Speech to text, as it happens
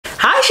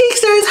Hi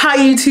Chicsters, hi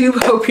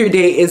YouTube, hope your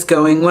day is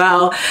going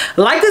well.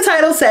 Like the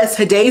title says,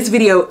 today's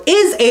video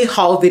is a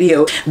haul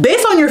video.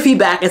 Based on your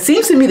feedback, it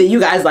seems to me that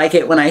you guys like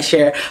it when I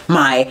share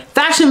my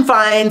fashion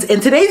finds,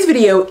 and today's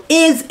video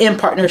is in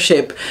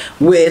partnership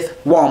with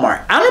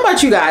Walmart. I don't know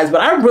about you guys,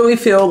 but I really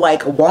feel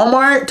like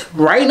Walmart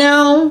right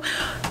now,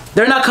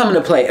 they're not coming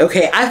to play,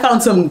 okay? I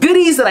found some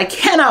goodies that I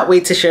cannot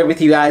wait to share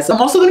with you guys. I'm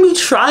also gonna be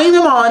trying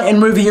them on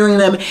and reviewing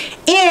them,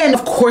 and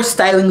of course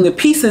styling the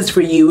pieces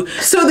for you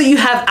so that you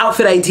have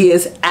outfit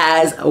ideas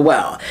as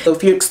well. So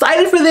if you're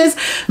excited for this,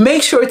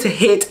 make sure to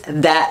hit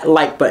that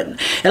like button.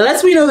 It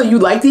lets me know that you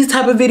like these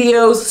type of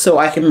videos so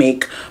I can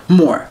make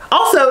more.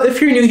 Also, if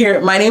you're new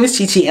here, my name is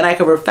Chichi and I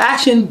cover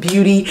fashion,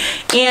 beauty,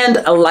 and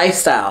a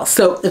lifestyle.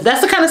 So if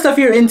that's the kind of stuff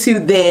you're into,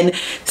 then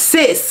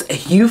sis,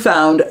 you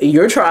found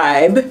your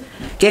tribe.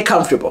 Get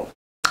comfortable.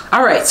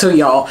 All right, so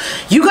y'all,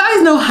 you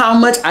guys know how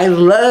much I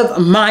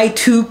love my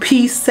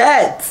two-piece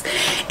sets.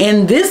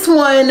 And this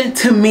one,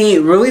 to me,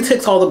 really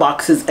ticks all the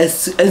boxes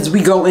as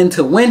we go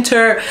into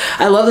winter.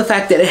 I love the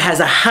fact that it has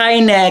a high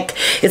neck.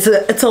 It's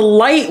a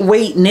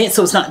lightweight knit,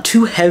 so it's not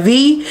too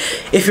heavy.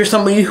 If you're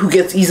somebody who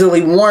gets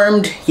easily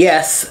warmed,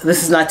 yes,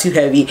 this is not too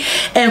heavy.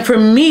 And for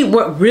me,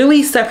 what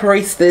really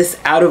separates this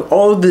out of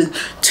all of the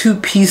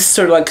two-piece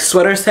sort of like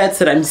sweater sets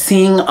that I'm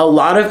seeing a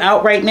lot of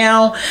out right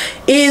now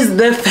is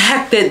the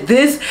fact that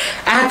this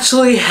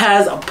actually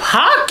has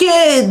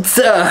pockets.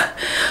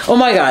 Oh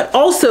my god.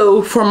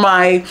 Also, for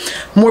my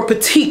more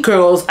petite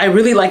girls, I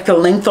really like the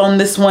length on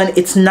this one.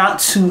 It's not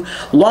too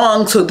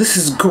long, so this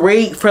is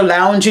great for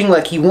lounging.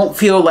 Like, you won't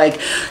feel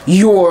like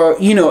you're,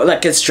 you know,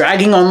 like it's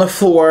dragging on the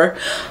floor,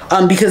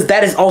 because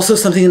that is also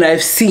something that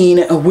I've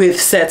seen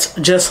with sets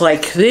just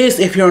like this.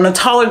 If you're on a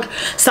taller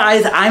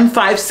size, I'm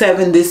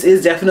 5'7", this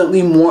is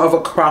definitely more of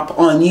a crop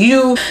on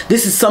you.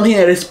 This is something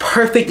that is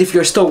perfect if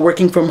you're still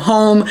working from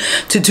home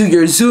to do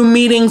your Zoom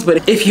meetings,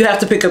 but if you have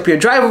to pick up your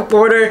drive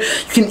order,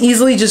 you can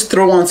easily just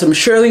throw on some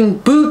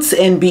shearling boots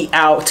and be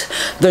out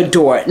the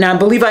door. Now, I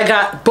believe I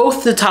got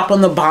both the top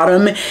and the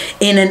bottom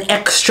in an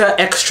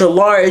extra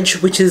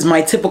large, which is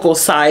my typical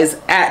size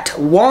at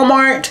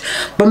Walmart,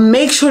 but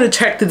make sure to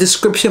check the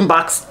description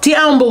box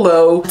down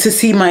below to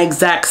see my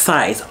exact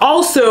size.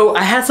 Also,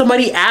 I had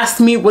somebody ask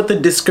me what the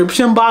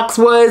description box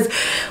was.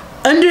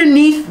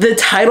 Underneath the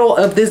title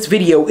of this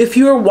video, if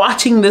you are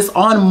watching this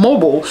on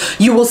mobile,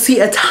 you will see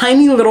a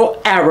tiny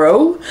little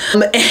arrow,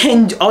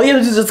 and all you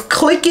have to do is just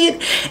click it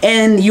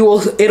and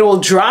it'll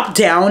drop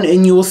down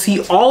and you will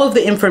see all of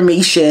the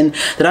information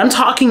that I'm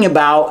talking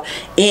about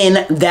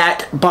in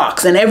that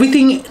box. And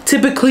everything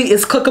typically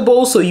is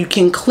clickable, so you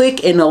can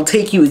click and it'll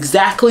take you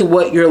exactly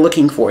what you're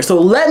looking for.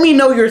 So let me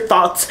know your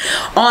thoughts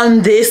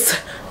on this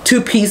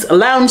two-piece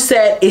lounge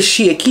set. Is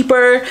she a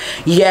keeper?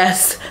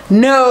 Yes,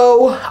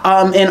 no,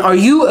 and are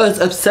you as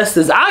obsessed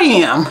as I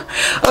am,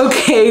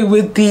 okay,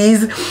 with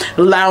these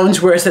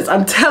loungewear sets?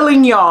 I'm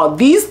telling y'all,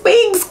 these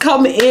things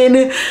come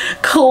in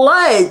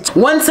clutch.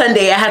 One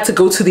Sunday I had to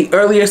go to the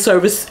earlier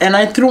service and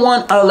I threw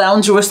on a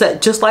loungewear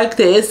set just like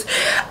this,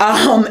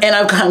 and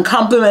I've gotten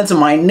compliments of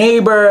my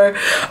neighbor,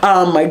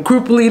 my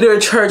group leader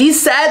at church.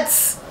 These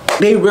sets,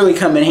 they really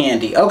come in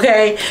handy,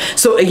 okay?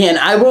 So again,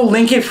 I will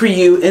link it for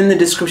you in the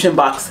description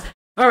box.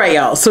 All right,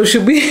 y'all, so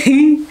should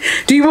we,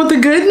 do you want the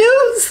good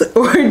news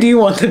or do you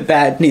want the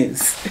bad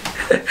news?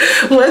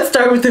 Let's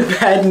start with the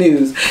bad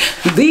news.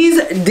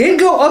 These did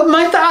go up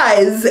my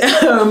thighs,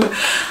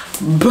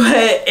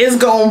 but it's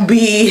gonna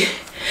be,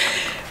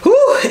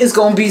 whew, it's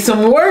gonna be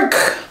some work,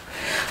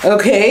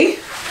 okay?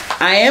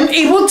 I am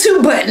able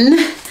to button,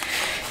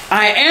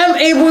 I am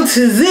able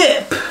to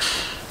zip,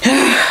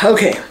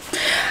 okay.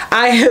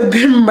 I have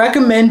been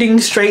recommending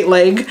straight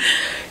leg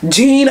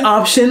jean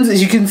options.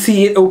 As you can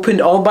see, it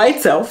opened all by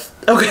itself,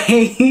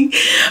 okay?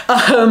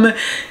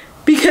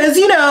 Because,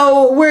 you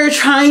know, we're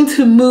trying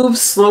to move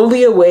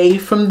slowly away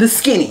from the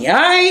skinny, all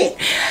right?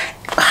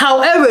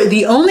 However,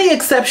 the only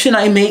exception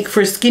I make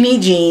for skinny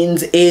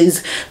jeans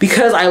is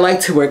because I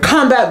like to wear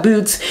combat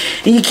boots,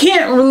 and you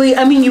can't really,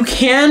 I mean, you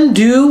can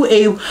do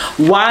a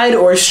wide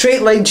or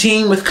straight leg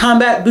jean with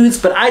combat boots,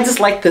 but I just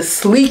like the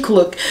sleek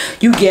look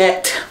you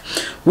get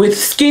with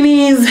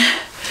skinnies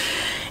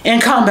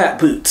and combat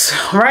boots,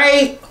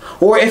 right?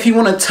 Or if you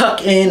want to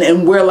tuck in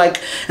and wear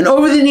like an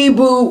over the knee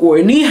boot or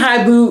a knee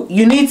high boot,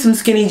 you need some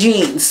skinny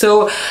jeans.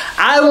 So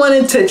I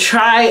wanted to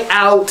try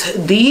out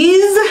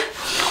these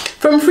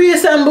from Free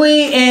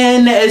Assembly,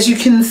 and as you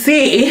can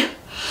see,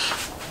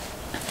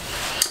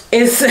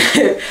 it's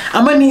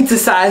I'm gonna need to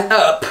size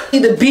up.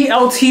 The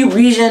BLT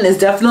region is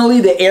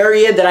definitely the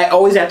area that I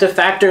always have to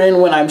factor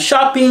in when I'm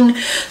shopping.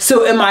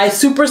 So am I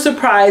super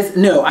surprised?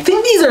 No. I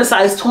think these are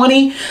size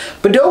 20,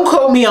 but don't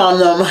quote me on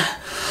them.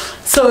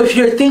 So if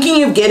you're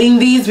thinking of getting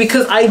these,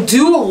 because I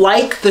do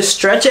like the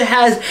stretch it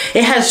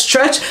has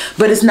stretch,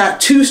 but it's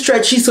not too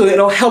stretchy, so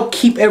it'll help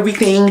keep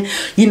everything,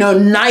 you know,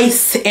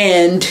 nice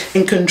and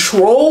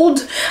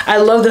controlled. I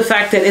love the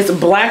fact that it's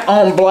black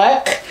on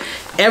black.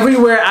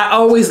 Everywhere I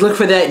always look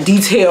for that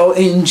detail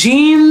in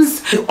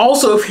jeans.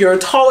 Also, if you're a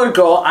taller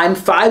girl, I'm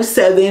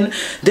 5'7",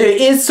 there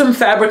is some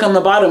fabric on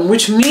the bottom,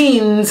 which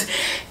means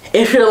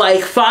if you're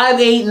like 5,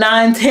 8,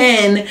 9,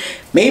 10,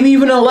 maybe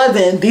even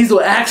 11, these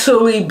will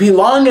actually be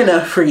long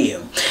enough for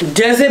you.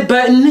 Does it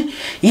button?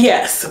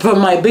 Yes, but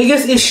my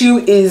biggest issue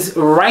is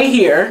right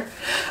here,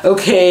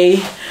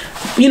 okay?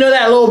 You know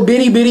that little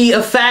bitty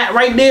of fat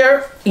right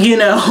there? You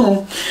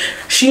know,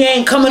 she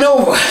ain't coming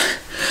over.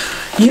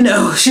 You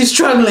know, she's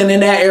struggling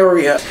in that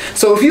area.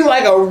 So if you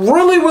like a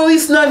really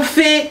snug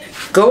fit,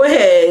 go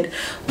ahead,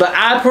 but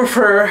I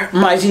prefer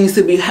my jeans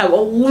to have a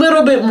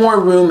little bit more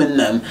room in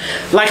them.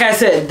 Like I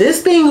said,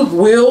 this thing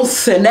will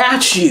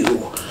snatch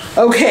you,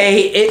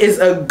 okay? It is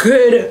a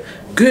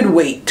good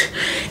weight.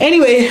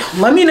 Anyway,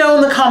 let me know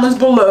in the comments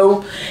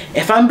below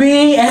if I'm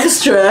being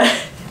extra.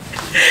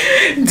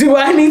 Do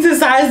I need to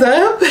size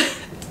up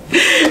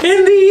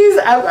in these?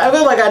 I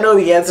feel like I know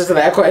the answer to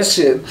that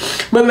question,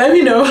 but let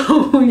me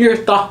know your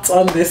thoughts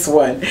on this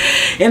one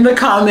in the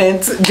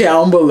comments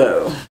down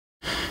below.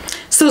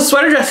 So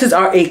sweater dresses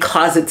are a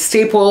closet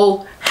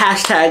staple,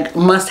 hashtag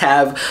must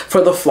have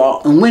for the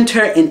fall and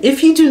winter. And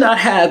if you do not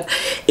have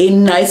a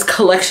nice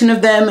collection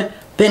of them,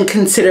 then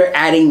consider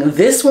adding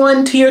this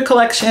one to your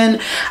collection.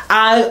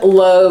 I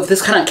love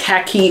this kind of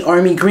khaki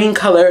army green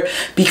color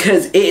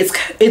because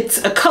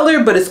it's a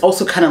color, but it's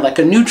also kind of like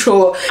a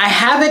neutral. I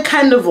have it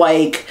kind of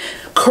like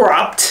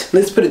cropped,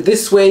 let's put it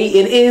this way.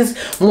 It is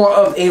more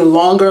of a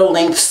longer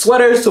length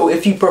sweater, so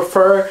if you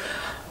prefer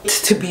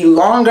to be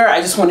longer,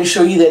 I just want to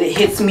show you that it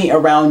hits me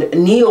around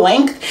knee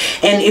length,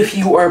 and if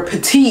you are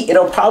petite,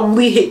 it'll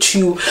probably hit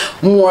you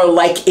more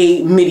like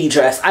a midi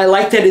dress. I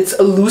like that it's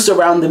loose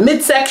around the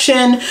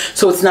midsection,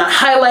 so it's not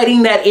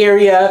highlighting that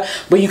area,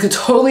 but you could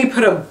totally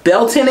put a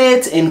belt in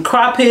it and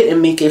crop it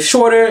and make it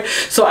shorter.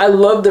 So I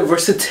love the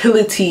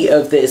versatility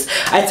of this.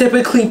 I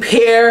typically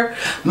pair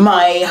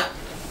my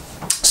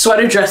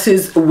sweater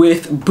dresses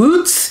with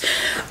boots,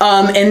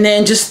 and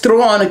then just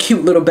throw on a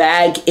cute little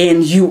bag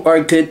and you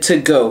are good to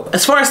go.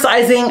 As far as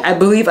sizing, I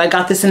believe I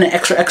got this in an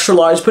extra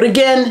large, but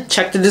again,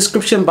 check the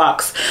description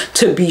box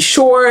to be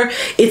sure.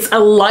 It's a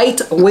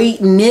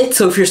lightweight knit,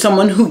 so if you're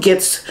someone who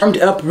gets warmed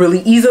up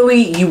really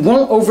easily, you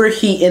won't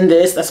overheat in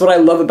this. That's what I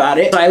love about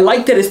it. So I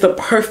like that it's the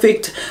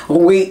perfect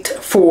weight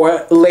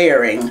for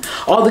layering.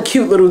 All the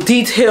cute little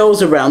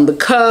details around the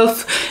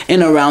cuff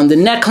and around the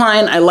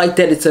neckline. I like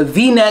that it's a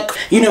V-neck.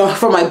 You know,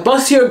 for my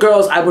bustier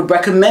girls, I would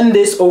recommend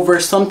this over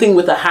something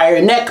with a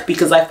higher neck,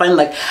 because I find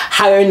like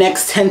higher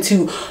necks tend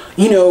to,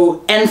 you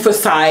know,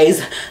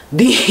 emphasize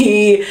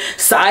the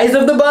size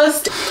of the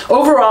bust.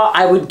 Overall,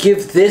 I would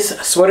give this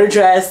sweater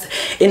dress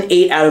an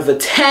 8 out of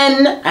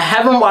 10. I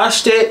haven't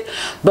washed it,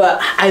 but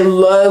I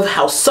love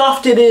how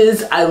soft it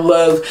is. I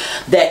love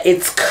that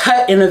it's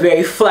cut in a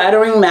very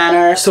flattering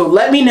manner. So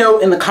let me know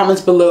in the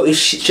comments below,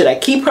 should I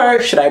keep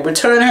her? Should I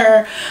return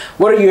her?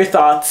 What are your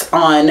thoughts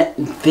on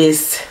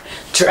this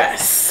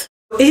dress?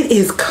 It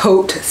is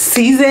coat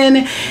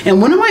season,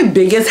 and one of my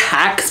biggest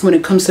hacks when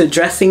it comes to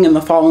dressing in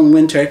the fall and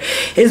winter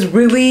is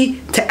really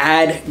to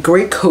add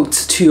great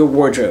coats to your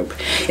wardrobe.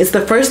 It's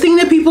the first thing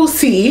that people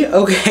see,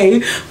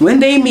 okay, when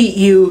they meet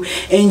you,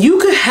 and you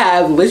could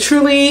have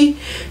literally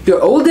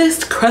your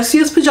oldest,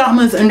 crustiest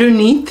pajamas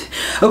underneath,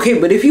 okay,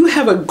 but if you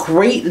have a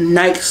great,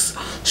 nice,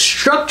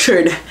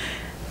 structured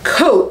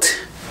coat,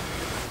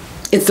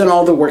 it's done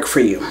all the work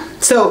for you.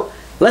 So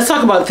let's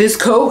talk about this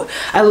coat.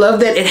 I love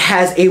that it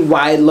has a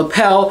wide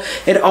lapel.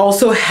 It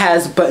also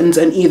has buttons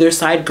on either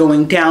side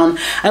going down.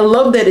 I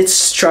love that it's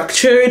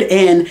structured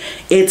and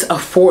it's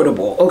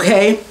affordable,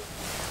 okay?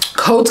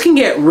 Coats can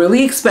get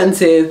really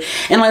expensive,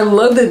 and I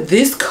love that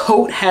this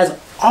coat has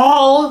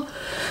all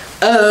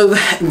of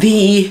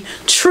the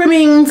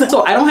trimmings.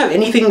 So I don't have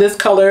anything this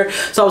color,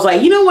 so I was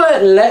like, you know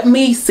what, let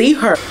me see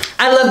her.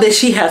 I love that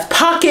she has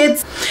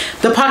pockets.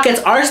 The pockets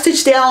are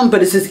stitched down,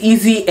 but it's as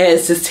easy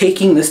as just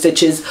taking the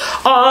stitches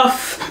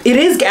off. It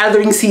is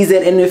gathering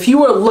season, and if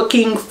you are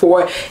looking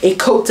for a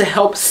coat to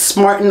help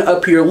smarten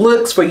up your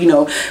looks for, you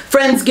know,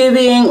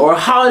 Friendsgiving or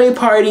holiday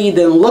party,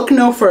 then look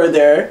no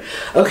further,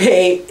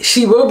 okay?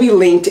 She will be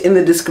linked in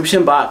the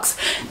description box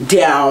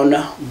down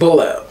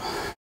below.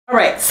 All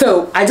right,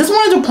 so I just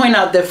wanted to point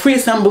out that Free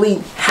Assembly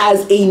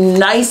has a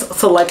nice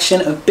selection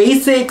of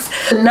basics.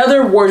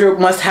 Another wardrobe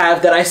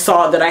must-have that I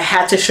saw that I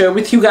had to share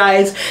with you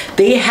guys,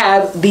 they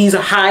have these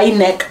high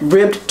neck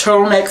ribbed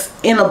turtlenecks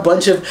in a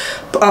bunch of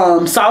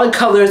solid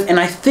colors, and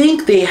I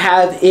think they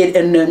have it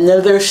in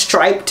another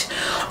striped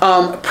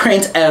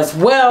print as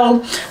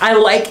well. I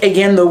like,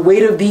 again, the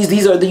weight of these.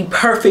 These are the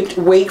perfect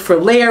weight for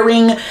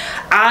layering.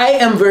 I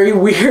am very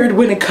weird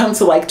when it comes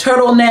to like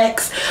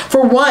turtlenecks.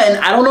 For one,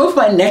 I don't know if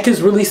my neck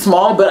is really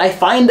small, but I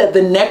find that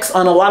the necks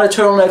on a lot of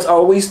turtlenecks are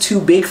always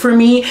too big for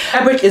me.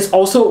 Fabric is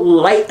also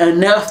light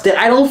enough that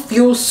I don't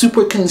feel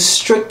super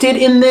constricted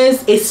in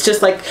this. It's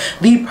just like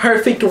the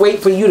perfect weight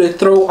for you to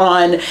throw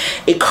on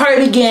a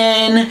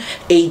cardigan,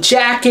 a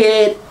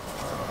jacket,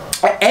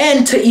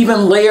 and to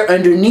even layer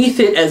underneath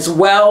it as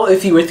well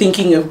if you were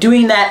thinking of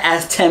doing that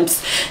as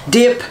temps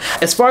dip.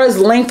 As far as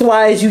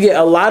lengthwise, you get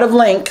a lot of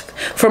length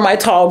for my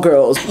tall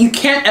girls. You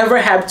can't ever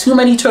have too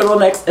many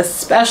turtlenecks,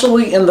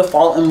 especially in the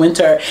fall and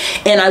winter.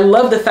 And I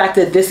love the fact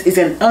that this is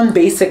an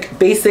unbasic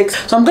basics.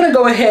 So I'm gonna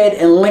go ahead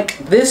and link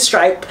this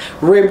stripe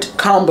ribbed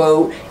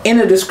combo in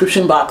the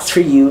description box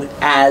for you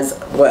as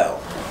well.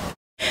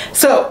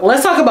 So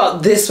let's talk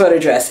about this sweater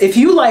dress. If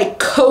you like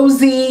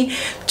cozy,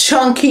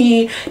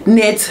 chunky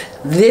knits,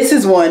 this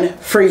is one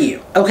for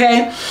you,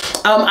 okay?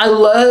 I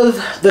love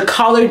the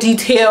collar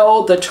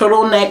detail, the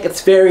turtleneck,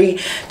 it's very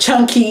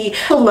chunky.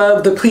 I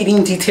love the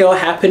pleating detail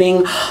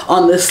happening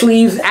on the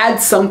sleeves,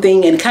 adds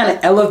something and kind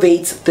of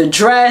elevates the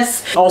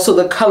dress. Also,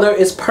 the color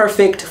is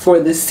perfect for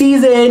the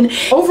season.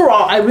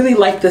 Overall, I really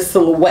like the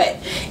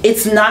silhouette.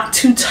 It's not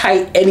too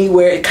tight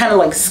anywhere. It kind of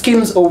like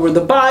skims over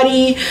the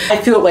body. I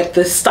feel like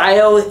the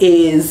style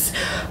is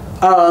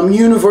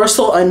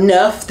universal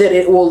enough that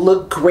it will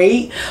look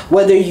great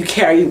whether you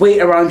carry weight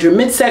around your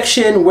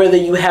midsection, whether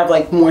you have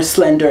like more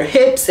slender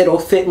hips, it'll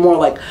fit more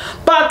like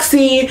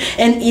boxy,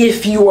 and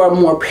if you are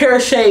more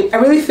pear-shaped. I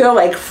really feel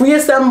like Free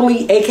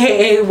Assembly,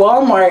 aka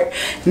Walmart,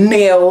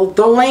 nailed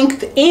the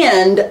length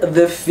and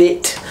the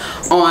fit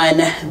on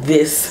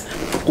this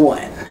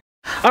one.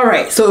 All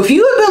right, so if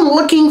you have been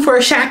looking for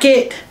a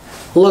shacket,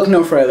 look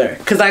no further,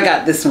 because I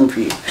got this one for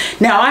you.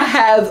 Now I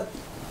have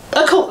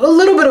a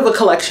little bit of a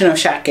collection of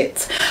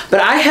shackets, but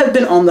I have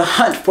been on the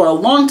hunt for a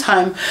long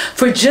time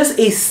for just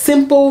a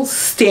simple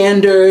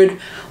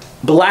standard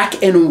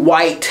black and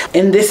white,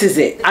 and this is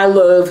it. I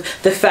love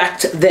the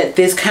fact that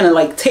this kind of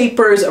like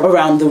tapers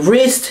around the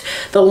wrist.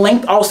 The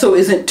length also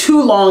isn't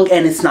too long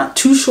and it's not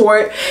too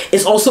short.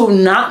 It's also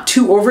not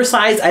too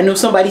oversized. I know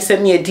somebody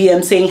sent me a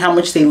DM saying how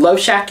much they love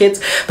shackets,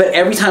 but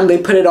every time they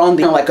put it on,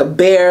 they're like a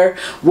bear.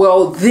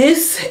 Well,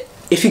 this,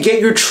 if you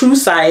get your true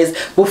size,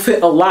 will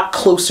fit a lot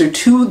closer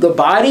to the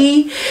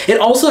body. It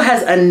also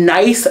has a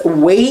nice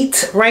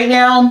weight right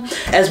now.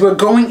 As we're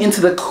going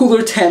into the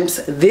cooler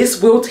temps,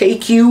 this will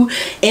take you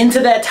into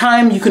that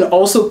time. You can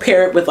also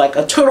pair it with like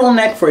a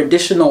turtleneck for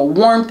additional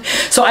warmth.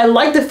 So I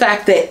like the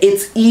fact that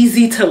it's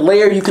easy to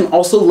layer. You can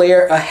also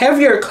layer a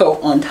heavier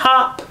coat on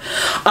top.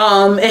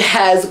 It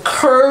has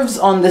curves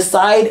on the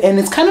side and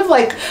it's kind of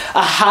like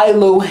a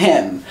high-low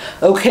hem,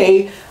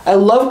 okay? I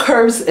love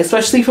curves,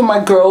 especially for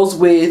my girls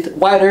with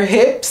wider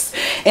hips.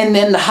 And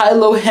then the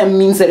high-low hem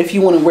means that if you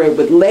want to wear it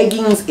with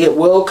leggings, it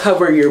will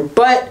cover your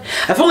butt.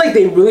 I feel like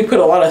they really put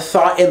a lot of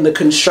thought in the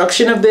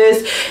construction of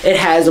this. It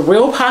has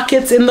real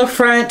pockets in the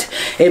front.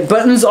 It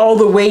buttons all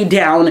the way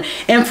down.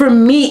 And for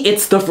me,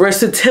 it's the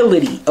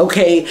versatility,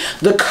 okay?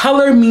 The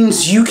color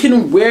means you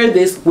can wear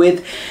this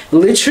with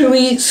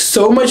literally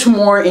so much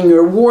more in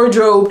your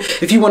wardrobe.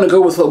 If you want to go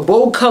with a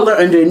bold color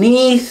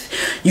underneath,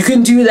 you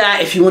can do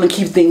that. If you want to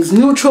keep things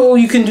neutral,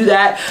 you can do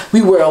that.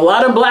 We wear a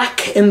lot of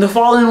black in the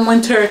fall and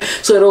winter,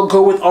 so it'll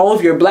go with all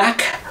of your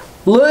black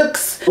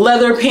looks.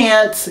 Leather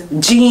pants,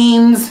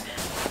 jeans.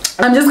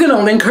 I'm just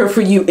gonna link her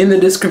for you in the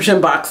description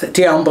box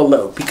down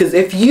below, because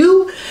if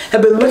you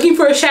have been looking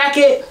for a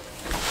shacket,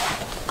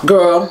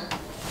 girl,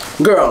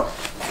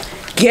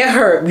 get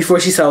her before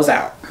she sells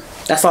out.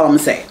 That's all I'm gonna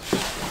say.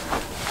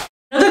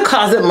 Another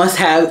closet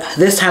must-have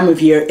this time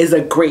of year is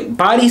a great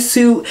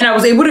bodysuit, and I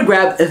was able to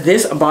grab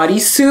this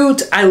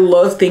bodysuit. I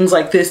love things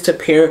like this to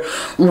pair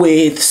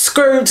with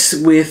skirts,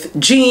 with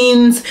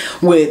jeans,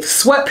 with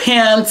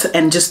sweatpants,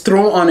 and just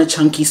throw on a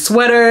chunky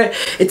sweater.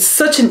 It's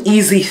such an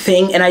easy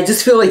thing, and I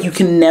just feel like you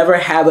can never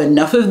have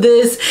enough of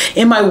this.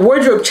 In my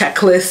wardrobe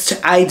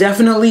checklist, I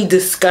definitely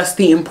discussed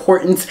the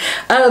importance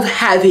of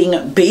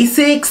having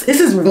basics. This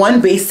is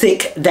one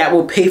basic that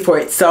will pay for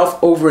itself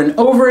over and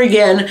over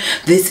again.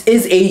 This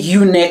is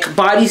a neck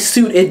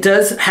bodysuit. It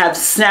does have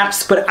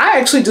snaps, but I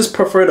actually just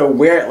prefer to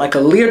wear it like a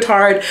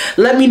leotard.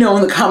 Let me know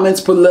in the comments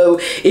below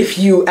if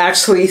you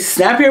actually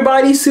snap your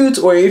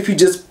bodysuits or if you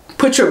just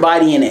put your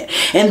body in it.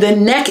 And the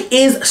neck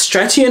is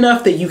stretchy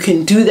enough that you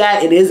can do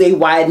that. It is a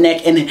wide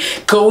neck and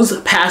it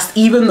goes past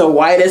even the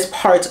widest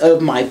parts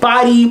of my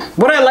body.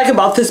 What I like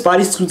about this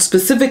bodysuit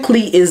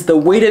specifically is the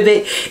weight of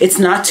it. It's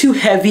not too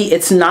heavy,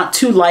 it's not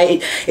too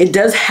light. It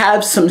does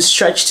have some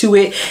stretch to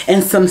it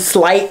and some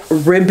slight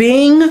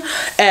ribbing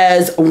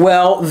as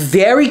well.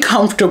 Very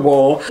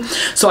comfortable.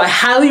 So I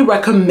highly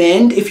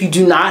recommend, if you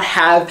do not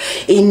have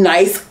a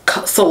nice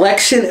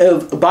selection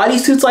of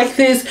bodysuits like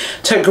this,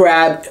 to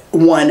grab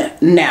one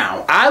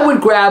now. I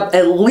would grab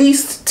at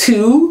least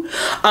two,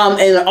 and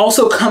it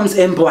also comes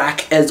in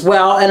black as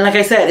well. And like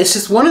I said, it's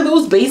just one of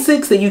those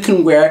basics that you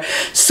can wear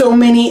so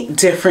many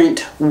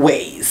different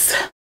ways.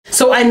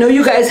 So I know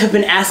you guys have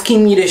been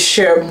asking me to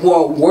share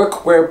more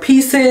workwear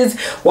pieces.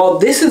 Well,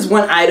 this is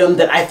one item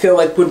that I feel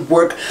like would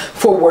work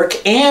for work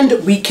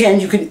and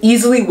weekend. You could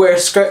easily wear a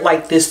skirt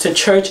like this to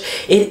church.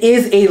 It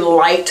is a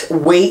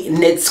lightweight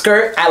knit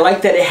skirt. I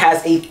like that it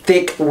has a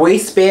thick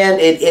waistband.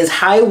 It is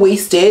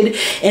high-waisted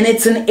and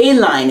it's an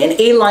A-line. And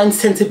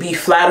A-lines tend to be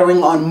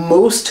flattering on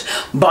most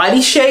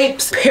body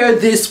shapes. Pair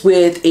this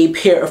with a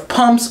pair of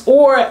pumps,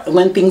 or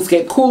when things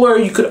get cooler,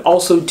 you could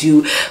also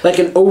do like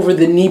an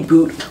over-the-knee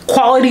boot.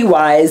 Quality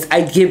wise,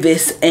 I give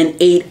this an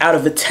 8 out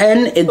of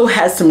 10. It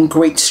has some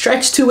great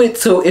stretch to it,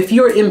 so if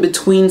you're in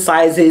between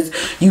sizes,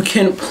 you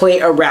can play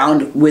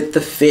around with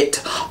the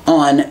fit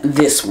on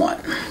this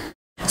one.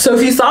 So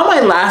if you saw my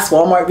last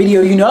Walmart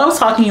video, you know I was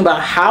talking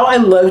about how I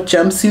love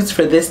jumpsuits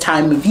for this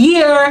time of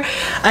year.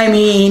 I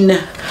mean,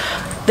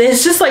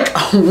 there's just like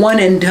a one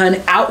and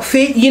done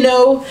outfit, you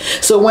know?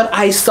 So when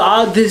I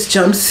saw this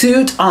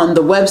jumpsuit on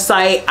the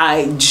website,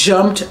 I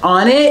jumped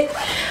on it.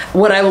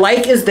 What I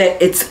like is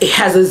that it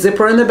has a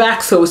zipper in the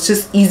back, so it's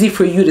just easy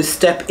for you to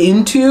step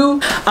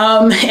into.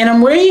 And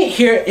I'm wearing it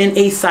here in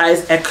a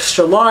size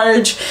extra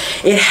large.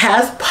 It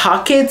has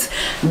pockets.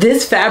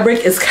 This fabric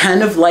is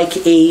kind of like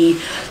a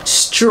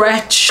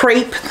stretch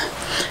crepe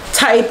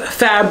type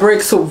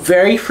fabric, so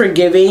very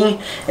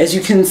forgiving. As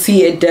you can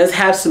see, it does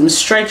have some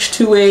stretch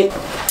to it.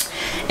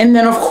 And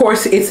then of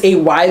course it's a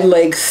wide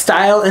leg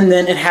style, and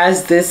then it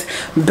has this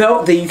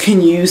belt that you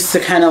can use to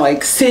kind of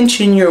like cinch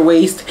in your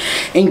waist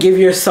and give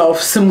yourself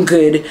some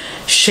good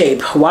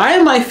shape. Why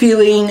am I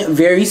feeling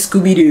very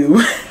Scooby-Doo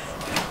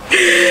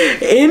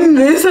in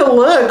this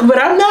look?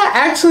 But I'm not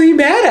actually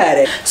mad at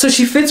it. So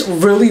she fits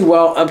really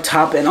well up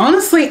top, and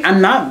honestly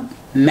I'm not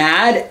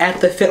mad at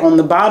the fit on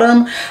the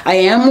bottom. I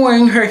am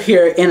wearing her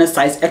here in a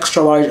size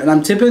extra large, and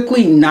I'm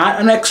typically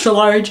not an extra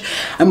large.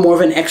 I'm more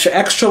of an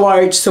extra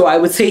large, so I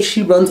would say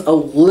she runs a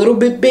little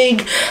bit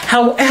big.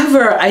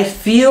 However, I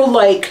feel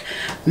like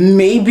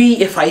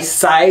maybe if I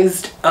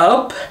sized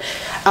up,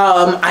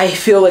 I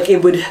feel like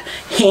it would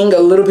hang a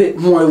little bit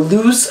more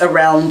loose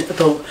around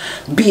the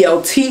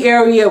BLT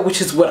area, which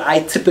is what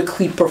I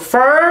typically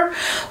prefer.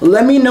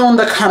 Let me know in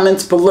the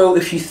comments below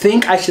if you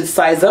think I should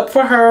size up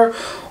for her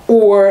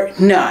or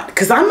not,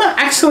 because I'm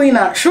actually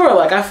not sure.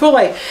 Like, I feel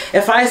like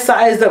if I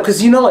sized up,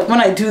 because you know, like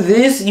when I do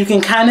this, you can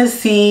kind of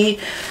see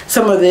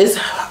some of this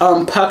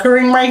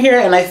puckering right here,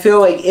 and I feel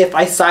like if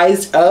I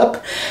sized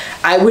up,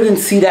 I wouldn't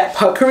see that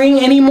puckering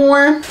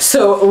anymore.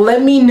 So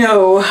let me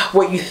know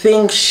what you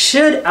think.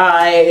 Should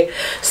I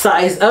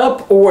size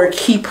up or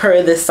keep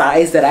her the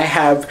size that I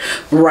have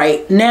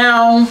right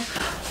now?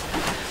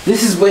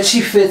 This is what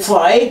she fits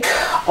like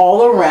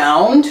all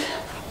around,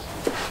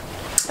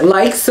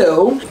 like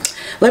so.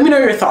 Let me know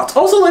your thoughts.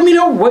 Also, let me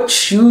know what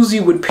shoes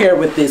you would pair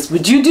with this.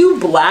 Would you do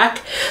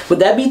black? Would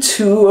that be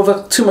too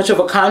much of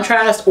a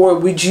contrast, or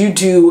would you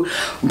do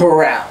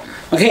brown?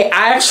 Okay,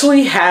 I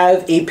actually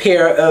have a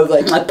pair of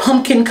like my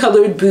pumpkin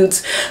colored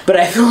boots, but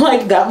I feel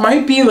like that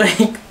might be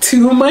like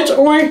too much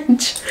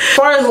orange. As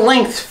far as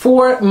length,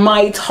 for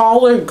my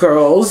taller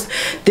girls,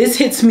 this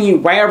hits me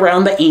right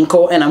around the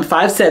ankle, and I'm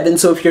 5'7",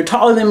 so if you're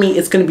taller than me,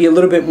 it's gonna be a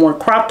little bit more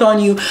cropped on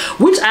you,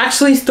 which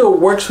actually still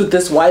works with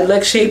this wide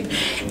leg shape.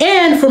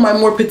 And for my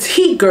more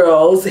petite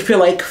girls, if you're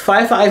like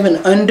 5'5"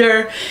 and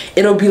under,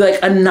 it'll be like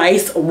a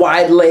nice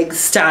wide leg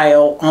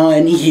style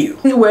on you.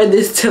 You wear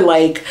this to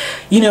like,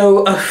 you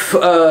know,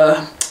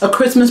 a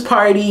Christmas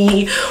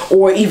party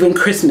or even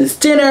Christmas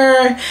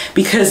dinner,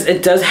 because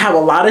it does have a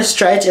lot of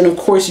stretch, and of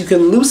course you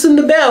can loosen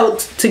the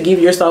belt to give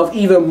yourself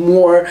even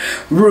more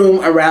room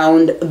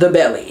around the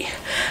belly.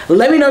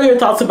 Let me know your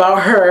thoughts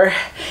about her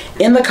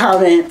in the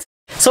comments.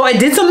 So I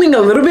did something a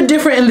little bit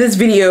different in this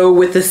video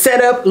with the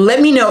setup. Let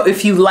me know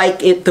if you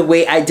like it the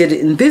way I did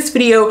it in this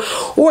video,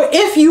 or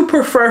if you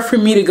prefer for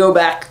me to go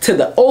back to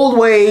the old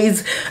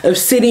ways of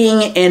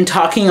sitting and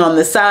talking on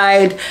the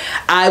side.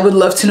 I would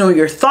love to know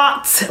your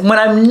thoughts. When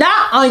I'm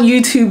not on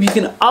YouTube, you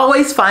can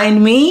always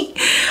find me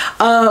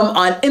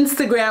on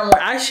Instagram,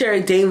 where I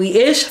share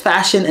daily-ish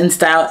fashion and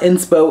style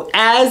inspo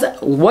as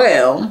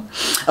well.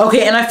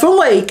 Okay, and I feel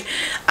like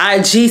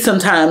IG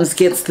sometimes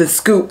gets the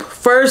scoop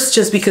first,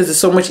 just because it's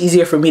so much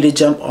easier for me to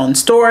jump on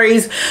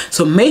stories.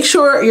 So make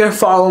sure you're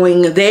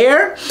following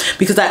there,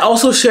 because I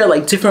also share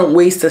like different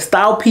ways to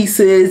style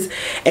pieces,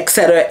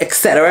 etc,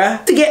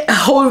 etc. To get a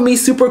hold of me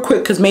super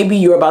quick, because maybe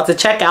you're about to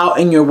check out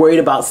and you're worried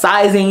about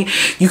sizing,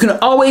 you can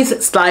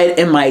always slide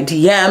in my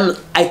DM.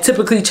 I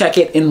typically check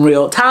it in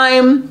real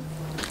time.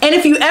 And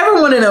if you ever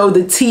want to know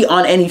the tea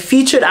on any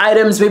featured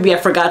items, maybe I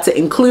forgot to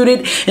include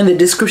it in the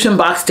description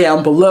box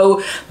down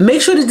below,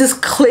 make sure to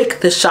just click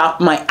the shop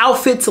my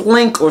outfits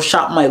link or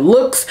shop my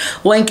looks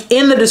link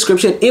in the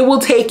description. It will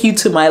take you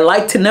to my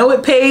like to know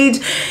it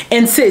page.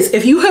 And sis,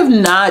 if you have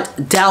not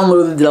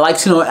downloaded the like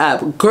to know it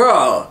app,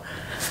 girl,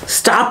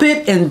 stop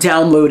it and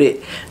download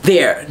it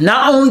there.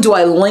 Not only do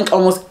I link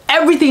almost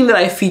everything that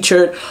I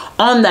featured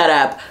on that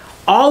app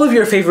all of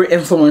your favorite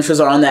influencers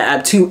are on that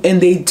app too,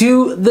 and they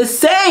do the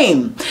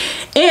same.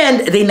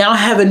 And they now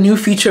have a new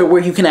feature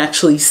where you can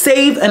actually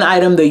save an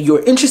item that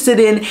you're interested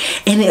in,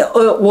 and it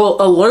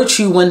will alert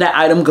you when that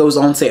item goes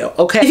on sale,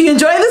 okay? If you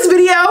enjoyed this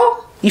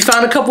video, you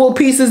found a couple of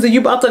pieces that you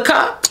about to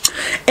cop,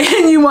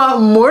 and you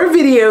want more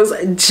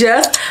videos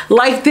just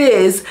like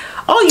this,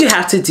 all you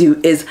have to do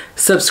is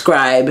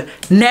subscribe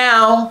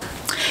now.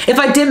 If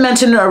I did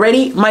mention it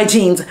already, my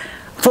jeans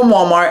from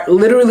Walmart,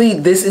 literally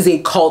this is a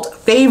cult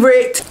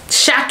favorite,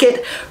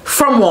 shacket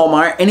from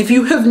Walmart. And if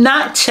you have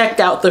not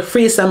checked out the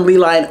free assembly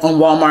line on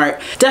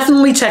Walmart,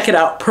 definitely check it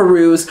out,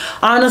 peruse.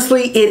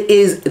 Honestly, it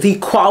is the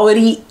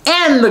quality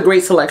and the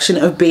great selection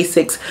of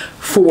basics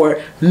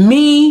for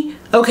me.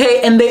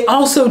 Okay, and they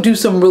also do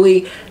some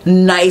really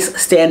nice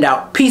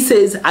standout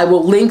pieces. I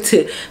will link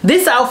to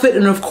this outfit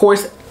and of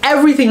course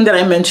everything that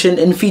I mentioned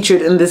and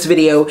featured in this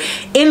video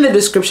in the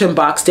description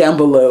box down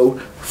below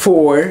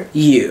for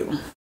you.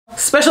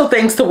 Special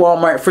thanks to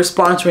Walmart for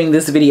sponsoring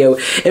this video.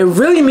 It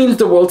really means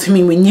the world to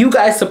me when you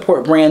guys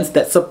support brands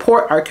that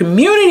support our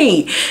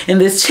community in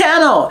this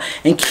channel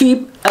and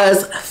keep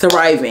us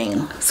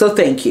thriving. So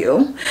thank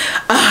you.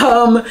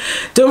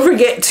 Don't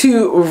forget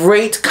to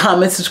rate,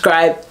 comment,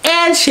 subscribe,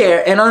 and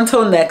share. And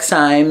until next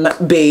time,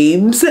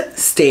 babes,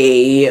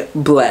 stay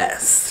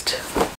blessed.